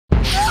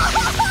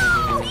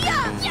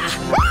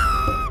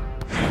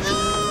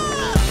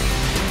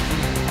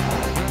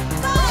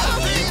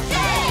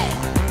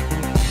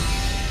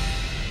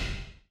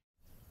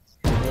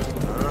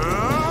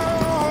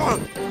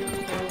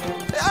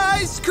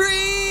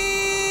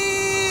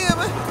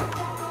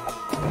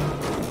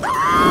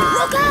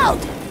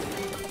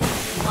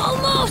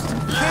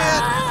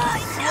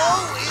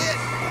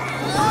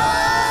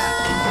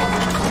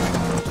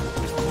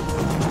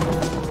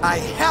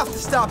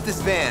stop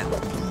this van.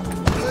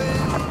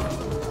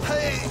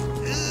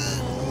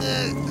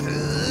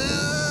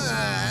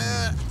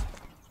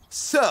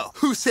 So,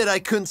 who said I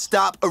couldn't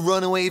stop a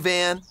runaway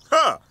van?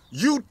 Ha!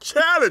 You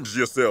challenged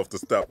yourself to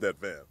stop that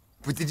van.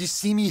 But did you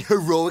see me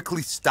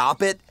heroically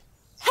stop it?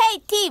 Hey,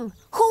 team,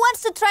 who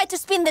wants to try to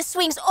spin the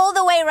swings all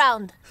the way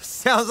around?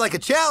 Sounds like a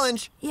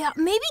challenge. Yeah,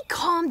 maybe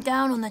calm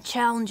down on the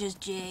challenges,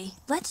 Jay.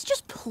 Let's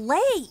just play.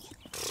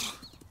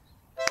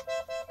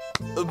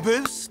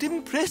 Most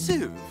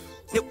impressive.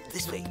 No,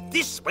 this way.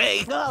 This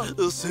way.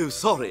 Oh, so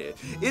sorry.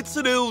 It's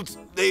an old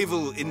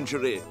naval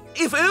injury.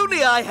 If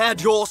only I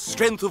had your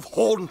strength of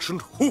haunch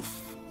and hoof.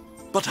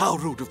 But how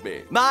rude of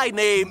me. My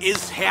name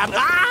is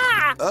Hannah.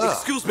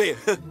 Excuse me.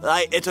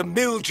 I ate a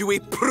mildewy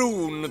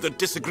prune that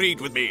disagreed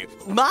with me.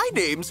 My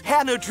name's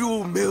Hannah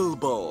Jew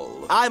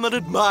Millball. I'm an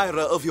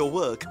admirer of your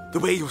work. The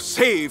way you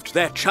saved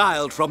that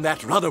child from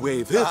that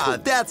runaway vehicle.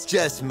 That's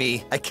just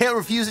me. I can't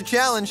refuse a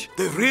challenge.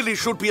 There really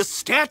should be a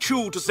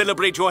statue to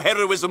celebrate your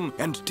heroism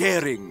and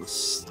daring.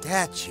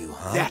 Statue,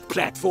 huh? That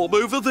platform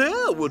over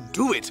there would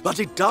do it, but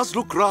it does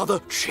look rather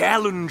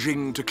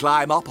challenging to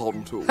climb up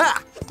onto.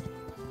 Ha!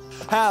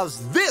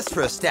 How's this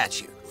for a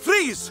statue?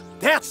 Freeze!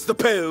 That's the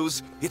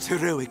pose. It's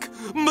heroic,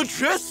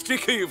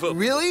 majestic even.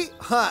 Really?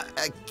 Huh,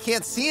 I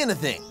can't see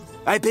anything.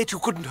 I bet you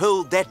couldn't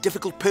hold that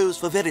difficult pose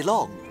for very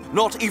long.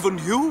 Not even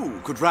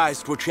you could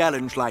rise to a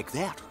challenge like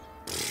that.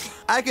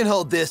 I can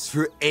hold this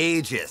for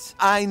ages.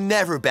 I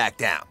never back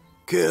down.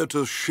 Care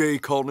to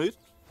shake on it?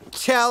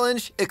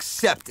 Challenge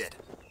accepted.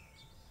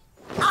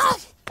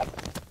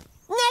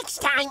 Next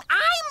time,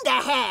 I'm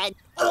the head.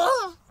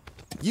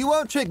 You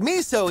won't trick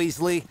me so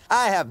easily.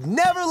 I have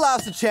never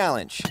lost a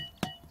challenge.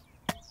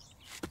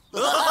 By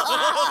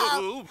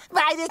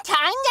the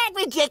time that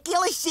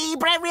ridiculous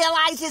zebra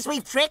realizes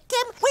we've tricked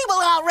him, we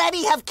will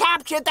already have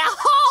captured the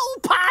whole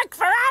park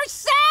for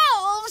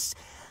ourselves.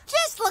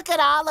 Just look at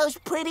all those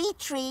pretty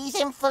trees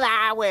and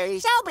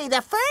flowers. They'll be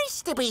the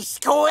first to be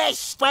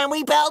squished when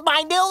we build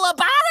my new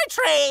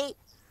laboratory.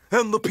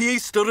 And the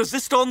pièce de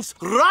résistance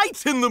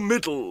right in the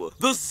middle.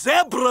 The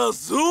Zebra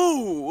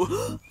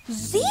Zoo.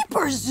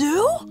 Zebra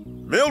Zoo?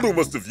 Mildew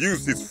must have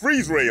used his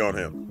freeze ray on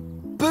him.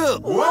 Boo!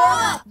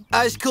 What?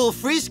 Ice cool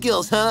free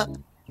skills, huh?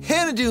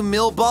 Hannah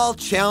Millball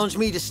challenged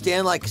me to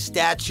stand like a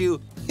statue.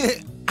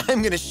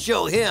 I'm gonna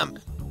show him.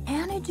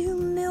 Hannah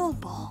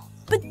Millball.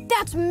 But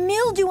that's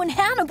Mildew and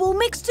Hannibal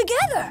mixed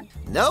together.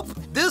 Nope.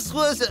 This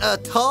was a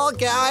tall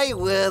guy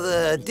with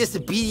a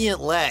disobedient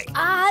leg.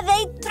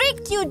 They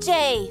tricked you,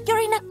 Jay. You're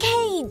in a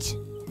cage.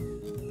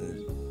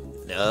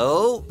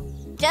 No.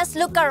 Just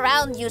look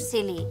around, you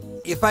silly.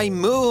 If I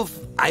move,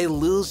 I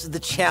lose the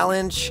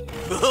challenge.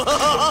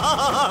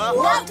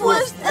 What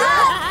was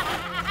that?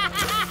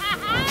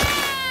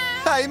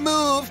 I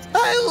moved.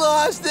 I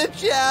lost the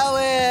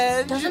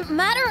challenge. Doesn't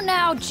matter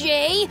now,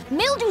 Jay.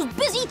 Mildew's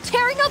busy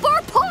tearing up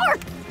our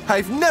park.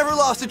 I've never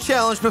lost a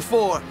challenge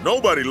before.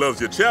 Nobody loves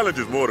your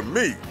challenges more than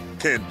me.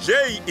 Can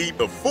Jay eat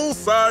a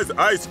full-size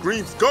ice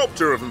cream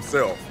sculpture of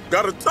himself?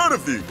 Got a ton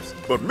of views.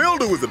 But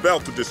Mildew is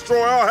about to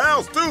destroy our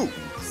house, too.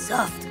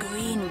 Soft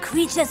green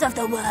creatures of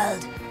the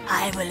world,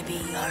 I will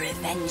be your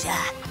avenger.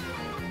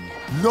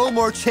 No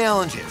more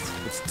challenges.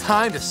 It's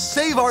time to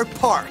save our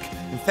park.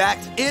 In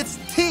fact, it's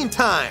team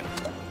time.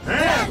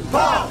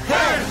 Handball,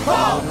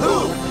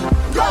 who?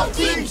 Go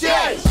Team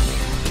J!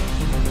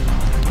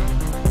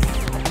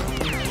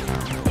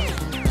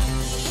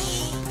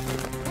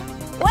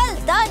 Well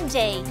done,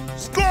 Jay.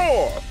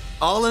 Score!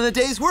 All in a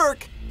day's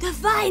work. The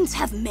vines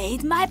have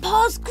made my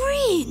paws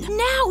green.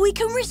 Now we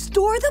can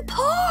restore the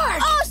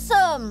park.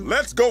 Awesome!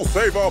 Let's go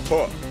save our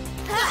park.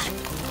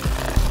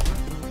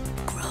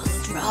 Grow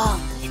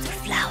strong, little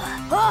flower.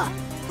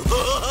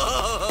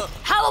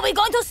 How are we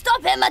going to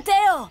stop him,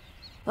 Matteo?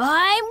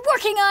 I'm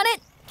working on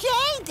it.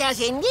 Jay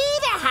doesn't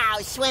need a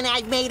house when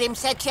I've made him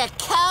such a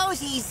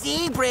cozy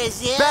zebra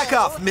zoo. Back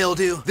off,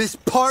 Mildew. This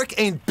park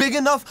ain't big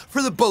enough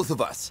for the both of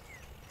us.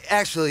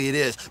 Actually, it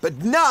is,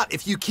 but not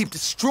if you keep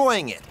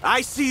destroying it.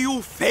 I see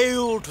you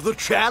failed the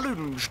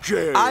challenge,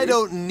 Jay. I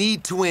don't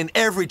need to win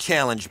every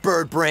challenge,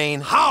 Bird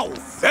Brain. How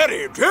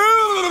very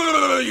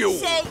dare you!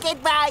 Say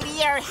goodbye to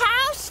your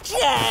house,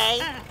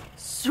 Jay.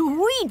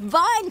 Sweet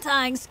vine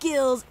tying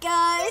skills,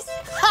 guys.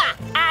 Ha!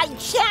 I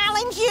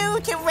challenge you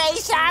to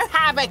race our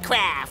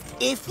hovercraft.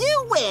 If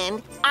you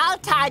win, I'll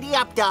tidy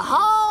up the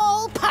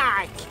whole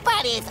park.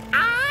 But if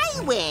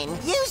I win,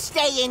 you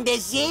stay in the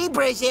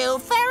zebra zoo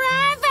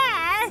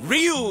forever.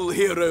 Real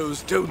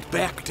heroes don't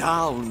back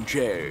down,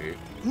 Jay.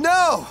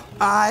 No,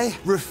 I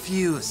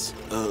refuse.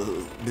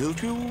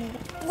 Mildew?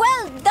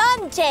 Well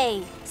done,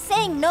 Jay.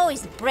 Saying no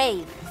is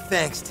brave.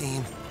 Thanks,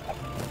 team.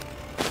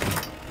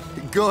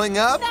 Going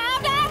up?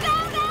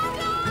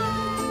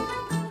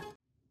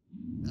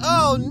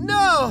 Oh,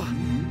 no!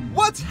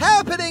 What's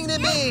happening to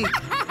me?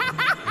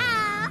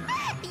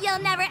 You'll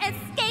never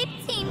escape,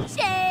 Team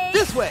Jay.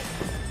 This way.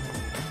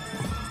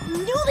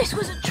 Knew this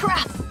was a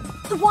trap.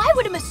 Why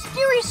would a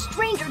mysterious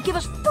stranger give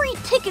us free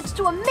tickets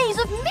to a maze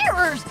of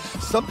mirrors?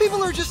 Some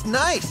people are just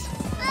nice.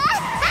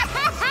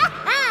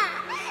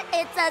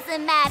 It's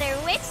doesn't matter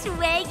which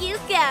way you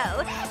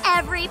go.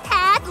 Every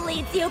path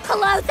leads you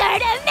closer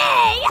to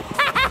me!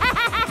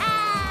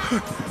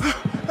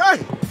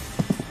 Hey!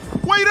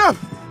 Wait up!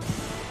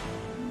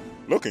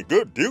 Looking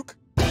good, Duke.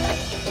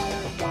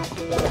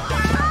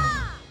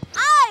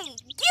 Aye!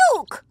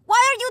 Duke!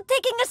 Why are you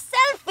taking a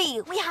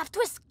selfie? We have to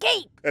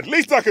escape. At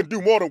least I can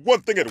do more than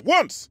one thing at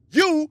once.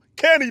 You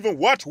can't even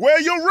watch where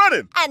you're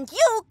running. And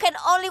you can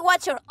only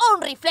watch your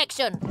own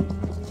reflection.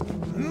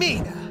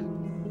 Mina.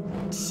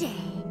 Jay.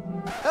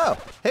 Oh,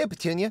 hey,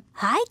 Petunia.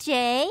 Hi,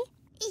 Jay.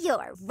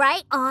 You're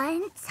right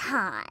on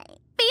time.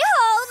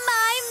 Behold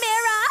my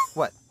mirror!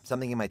 What,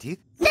 something in my teeth?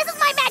 This is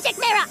my magic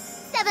mirror!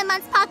 7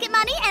 months pocket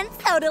money and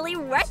totally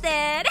worth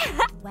it.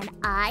 When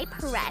I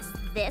press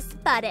this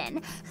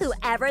button,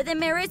 whoever the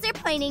mirrors are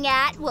pointing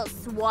at will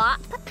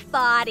swap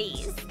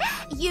bodies.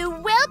 You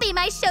will be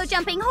my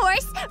show-jumping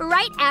horse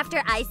right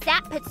after I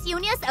zap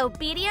Petunia's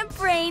obedient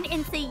brain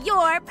into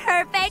your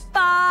perfect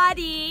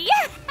body.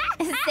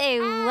 Say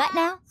what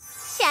now?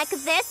 Check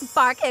this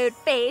barcode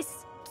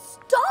face.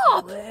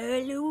 Stop!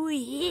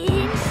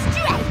 Whirlwind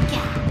strike!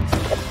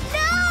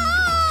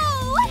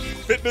 No!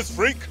 Fitness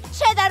freak?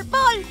 Cheddar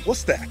ball!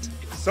 What's that?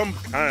 Some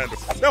kind of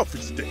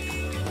selfie stick.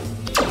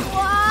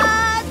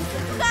 What's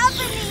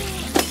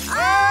happening?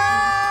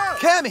 Ah!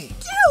 Cami!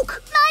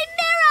 Duke! My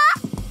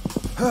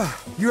mirror!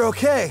 You're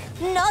okay.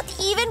 Not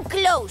even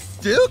close.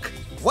 Duke?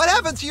 What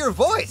happened to your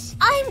voice?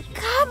 I'm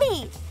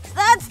Cami.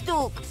 That's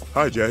Duke.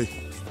 Hi, Jay.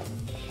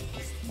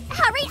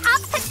 Hurry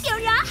up,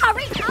 Petunia!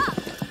 Hurry up!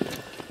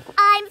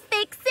 I'm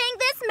fixing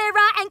this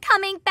mirror and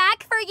coming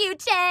back for you,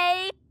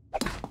 Jay.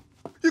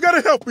 You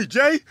gotta help me,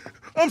 Jay.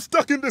 I'm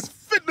stuck in this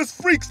fitness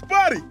freak's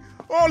body.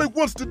 All it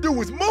wants to do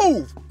is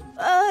move.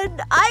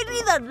 I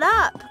need a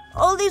nap.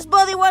 All this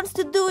body wants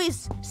to do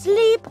is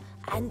sleep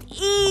and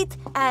eat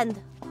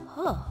and...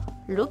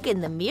 look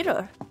in the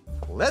mirror.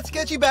 Let's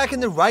get you back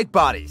in the right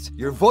bodies.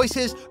 Your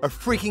voices are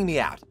freaking me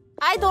out.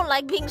 I don't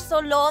like being so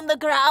low on the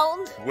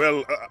ground.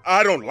 Well,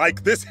 I don't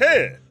like this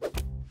hair.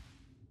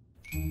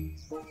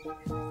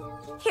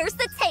 Here's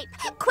the tape.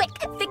 Quick,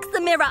 fix the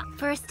mirror.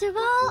 First of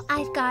all,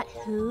 I've got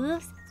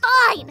hooves.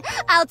 Fine!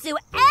 I'll do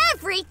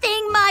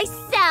everything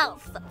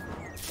myself!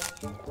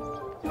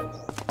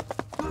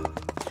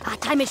 Our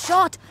time is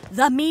short.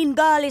 The mean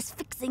girl is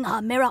fixing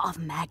her mirror of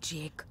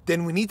magic.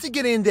 Then we need to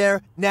get in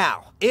there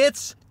now.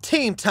 It's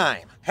team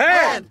time.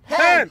 Hand,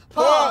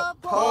 paw,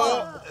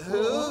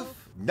 Hoof.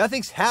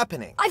 Nothing's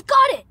happening. I've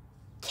got it!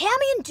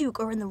 Cami and Duke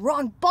are in the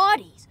wrong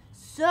bodies,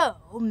 so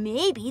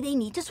maybe they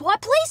need to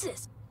swap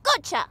places.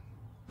 Gotcha!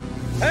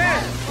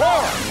 Hand,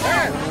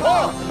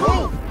 paw,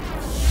 move!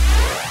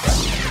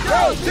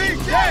 Go,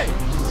 TJ!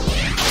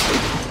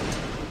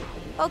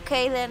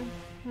 Okay, then.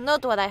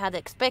 Not what I had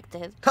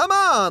expected. Come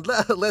on,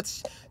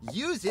 let's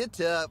use it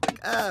to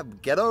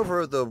get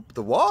over the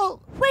wall.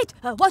 Wait,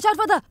 watch out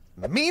for the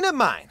Mina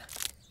mine.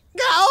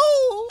 Go!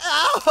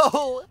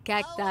 Ow!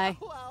 cacti.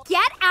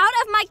 Get out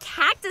of my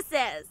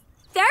cactuses!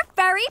 They're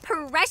very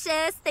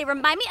precious. They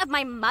remind me of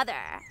my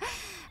mother.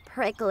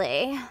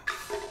 Prickly.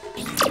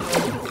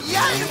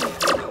 Yes!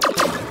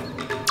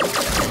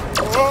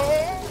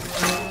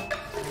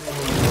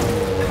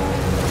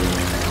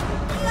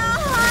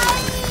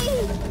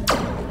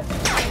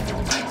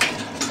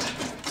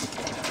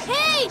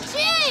 Hey,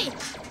 Jay!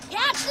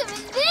 Catch them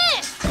in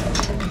this!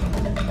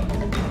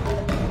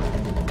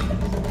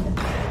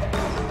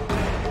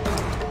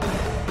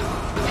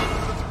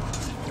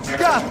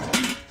 Stop!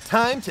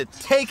 Time to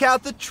take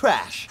out the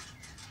trash.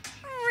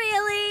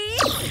 Really?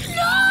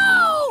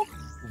 No!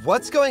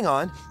 What's going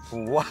on?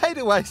 Why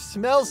do I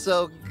smell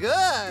so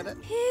good?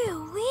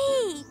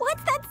 Hoo-wee!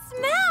 What's that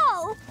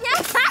smell?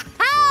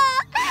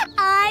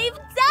 I've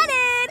done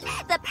it!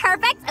 The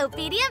perfect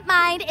obedient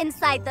mind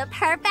inside the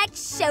perfect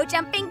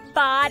show-jumping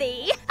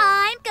body.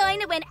 I'm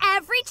going to win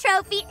every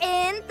trophy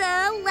in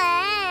the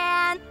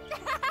land.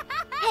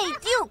 Hey,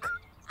 Duke!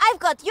 I've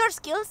got your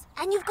skills,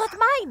 and you've got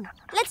mine.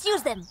 Let's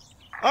use them.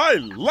 I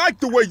like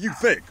the way you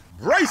think.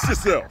 Brace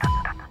yourself.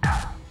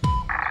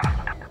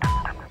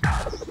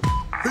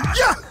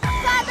 Yeah!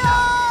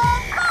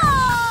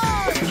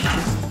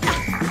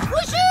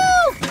 Wushu!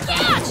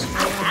 Catch! I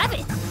have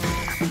it.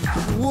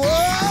 Whoa!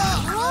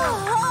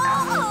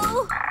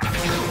 Whoa!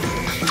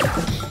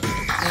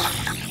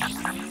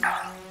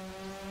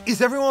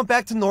 Is everyone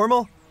back to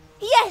normal?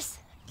 Yes!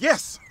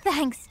 Yes!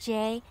 Thanks,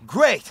 Jay.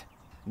 Great!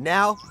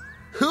 Now,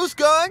 who's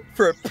going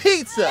for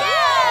pizza?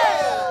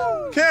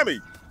 Cami,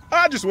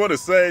 I just want to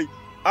say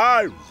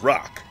I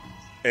rock.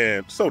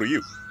 And so do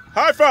you.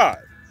 High five!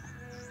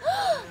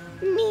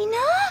 Mina?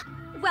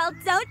 Well,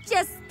 don't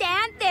just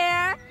stand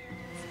there.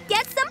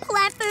 Get some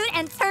plant food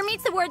and turn me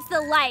towards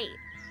the light.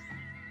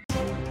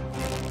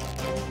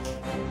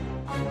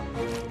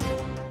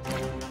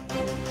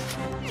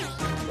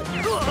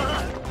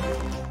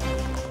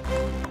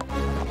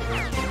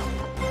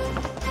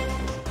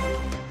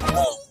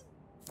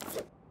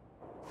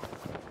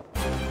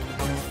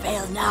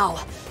 Fail now.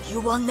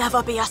 You will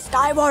never be a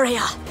Sky Warrior.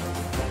 No!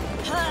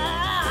 「 Ah! 」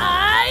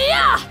 Ah! 「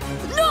 Ah! 」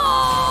 No!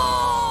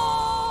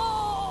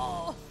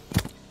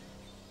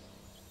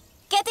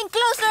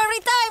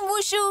 every time,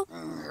 Wushu.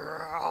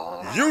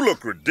 You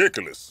look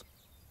ridiculous.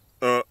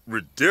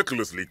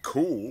 Ridiculously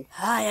cool.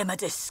 I am a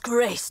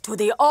disgrace to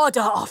the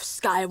Order of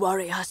Sky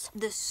Warriors.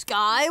 The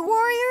Sky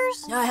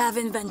Warriors? I have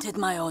invented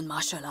my own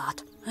martial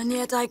art, and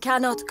yet I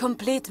cannot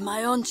complete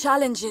my own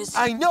challenges.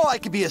 I know I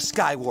could be a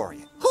Sky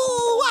Warrior.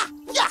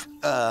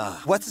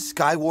 What's a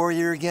Sky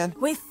Warrior again?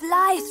 We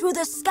fly through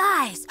the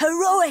skies,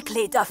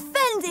 heroically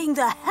defending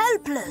the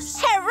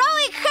helpless.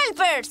 Heroic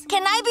helpers!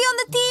 Can I be on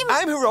the team?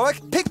 I'm heroic.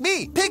 Pick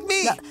me! Pick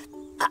me!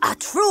 A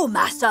true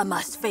master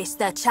must face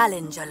their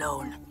challenge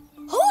alone.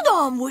 Hold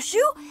on,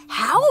 Wushu.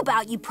 How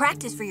about you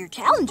practice for your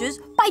challenges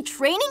by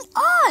training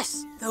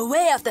us? The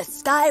way of the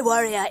Sky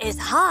Warrior is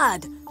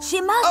hard.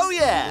 She must... Oh,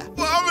 yeah!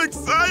 I'm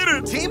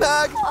excited. Team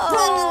hug!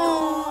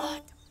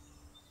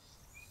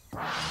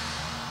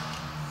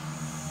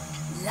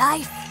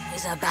 Life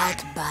is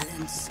about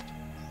balance.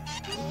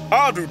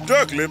 I'll do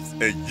duck lips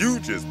and you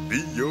just be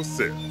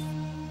yourself.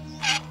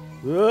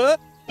 Whoa!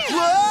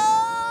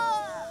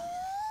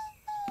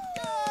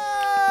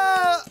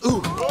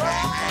 Ooh.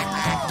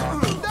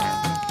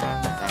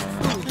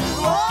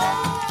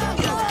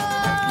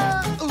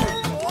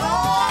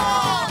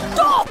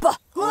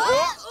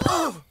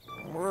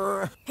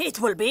 It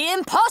will be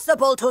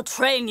impossible to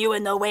train you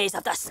in the ways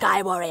of the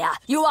Sky Warrior.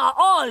 You are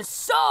all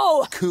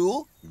so...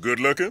 Cool. Good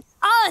looking?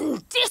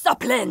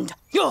 undisciplined.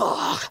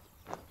 Ugh.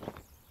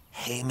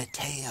 Hey,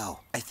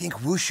 Matteo. I think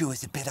Wushu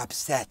is a bit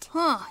upset.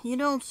 Huh, you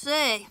don't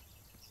say.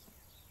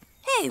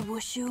 Hey,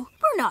 Wushu,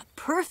 we're not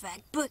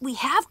perfect, but we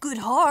have good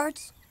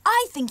hearts.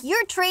 I think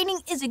your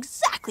training is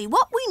exactly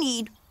what we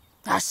need.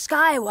 A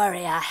Sky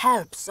Warrior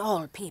helps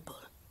all people.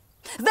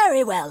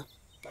 Very well.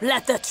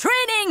 Let the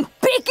training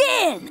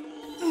begin!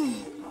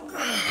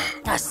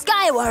 A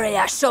Sky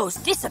Warrior shows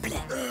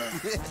discipline.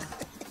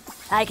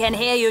 I can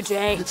hear you,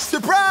 Jay.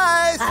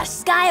 Surprise! A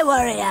Sky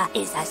Warrior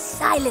is as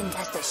silent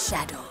as the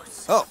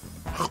shadows. Oh.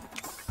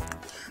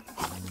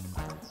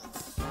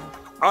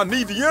 I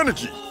need the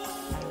energy.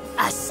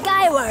 A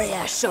Sky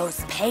Warrior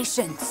shows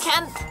patience.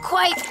 Can't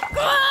quite.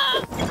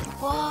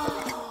 Whoa,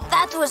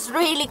 that was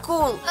really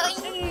cool.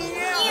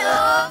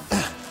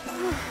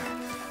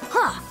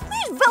 Huh,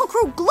 these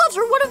Velcro gloves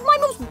are one of my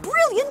most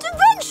brilliant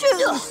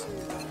inventions!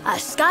 A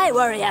Sky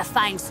Warrior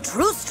finds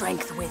true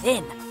strength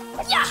within.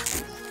 Yeah.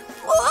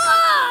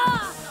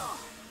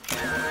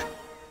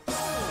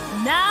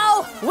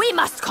 Now, we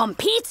must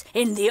compete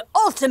in the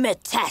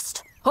ultimate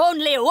test.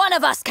 Only one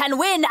of us can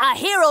win a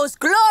hero's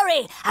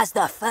glory as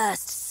the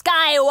first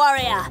Sky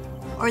Warrior.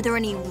 Are there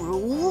any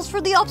rules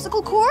for the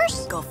obstacle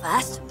course? Go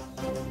fast.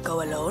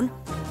 Go alone.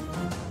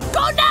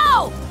 Go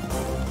now!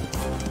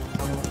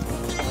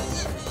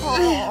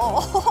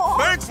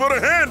 Thanks for the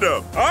hand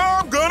up.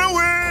 I'm gonna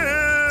win.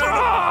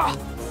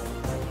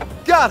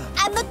 Got him!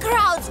 And the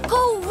crowds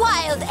go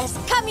wild as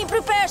Cami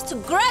prepares to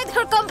grind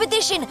her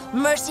competition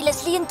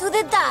mercilessly into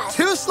the dust.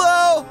 Too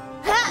slow!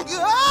 Huh?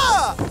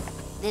 Ah!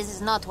 This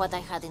is not what I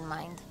had in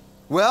mind.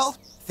 Well,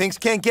 things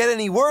can't get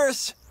any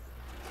worse.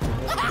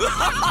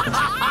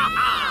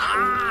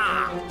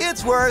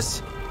 It's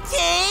worse.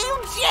 Team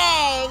J,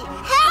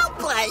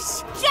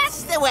 helpless,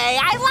 just the way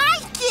I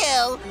like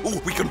you.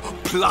 Oh, we can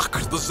pluck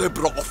the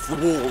zebra off the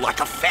wall like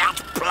a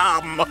fat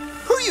plum.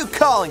 Who are you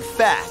calling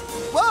fat?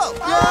 Whoa!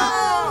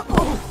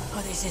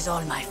 Oh, this is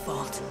all my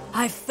fault.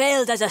 I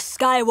failed as a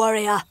Sky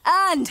Warrior,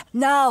 and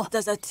now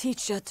as a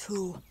teacher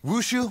too.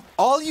 Wushu,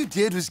 all you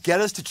did was get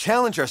us to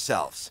challenge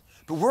ourselves.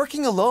 But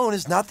working alone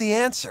is not the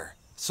answer.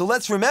 So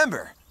let's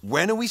remember,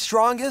 when are we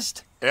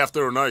strongest?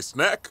 After a nice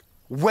snack?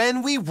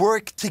 When we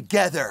work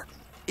together.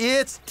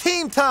 It's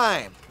team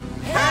time!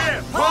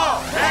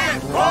 Handball,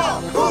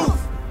 hoof!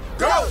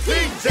 Go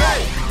Team J!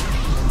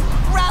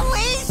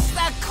 Release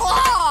the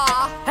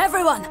claw.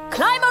 Everyone,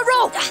 climb a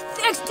rope!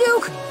 Thanks,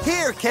 Duke!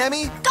 Here,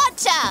 Cami!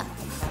 Gotcha!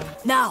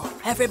 Now,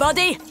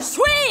 everybody,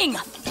 swing!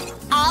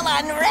 I'll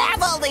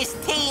unravel this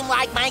team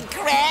like my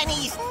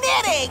granny's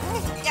knitting.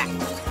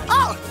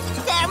 Oh,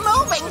 they're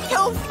moving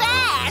too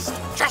fast.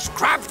 Just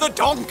grab the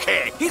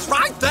donkey. He's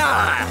right there.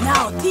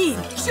 Now, team,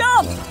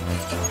 jump!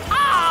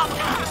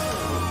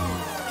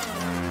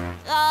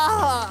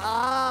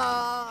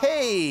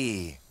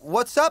 Hey,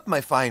 what's up, my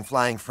fine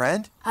flying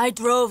friend? I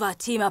drove our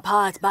team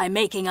apart by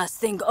making us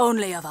think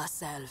only of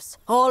ourselves.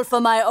 All for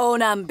my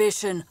own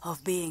ambition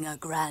of being a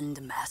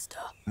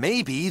grandmaster.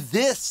 Maybe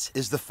this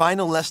is the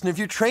final lesson of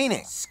your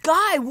training.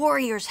 Sky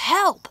Warriors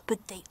help,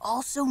 but they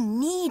also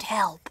need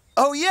help.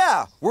 Oh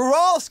yeah, we're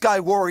all Sky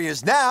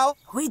Warriors now.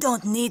 We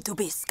don't need to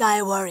be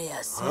Sky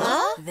Warriors.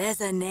 Huh?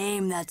 There's a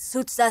name that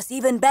suits us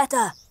even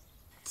better.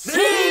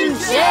 Team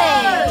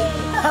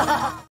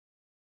J!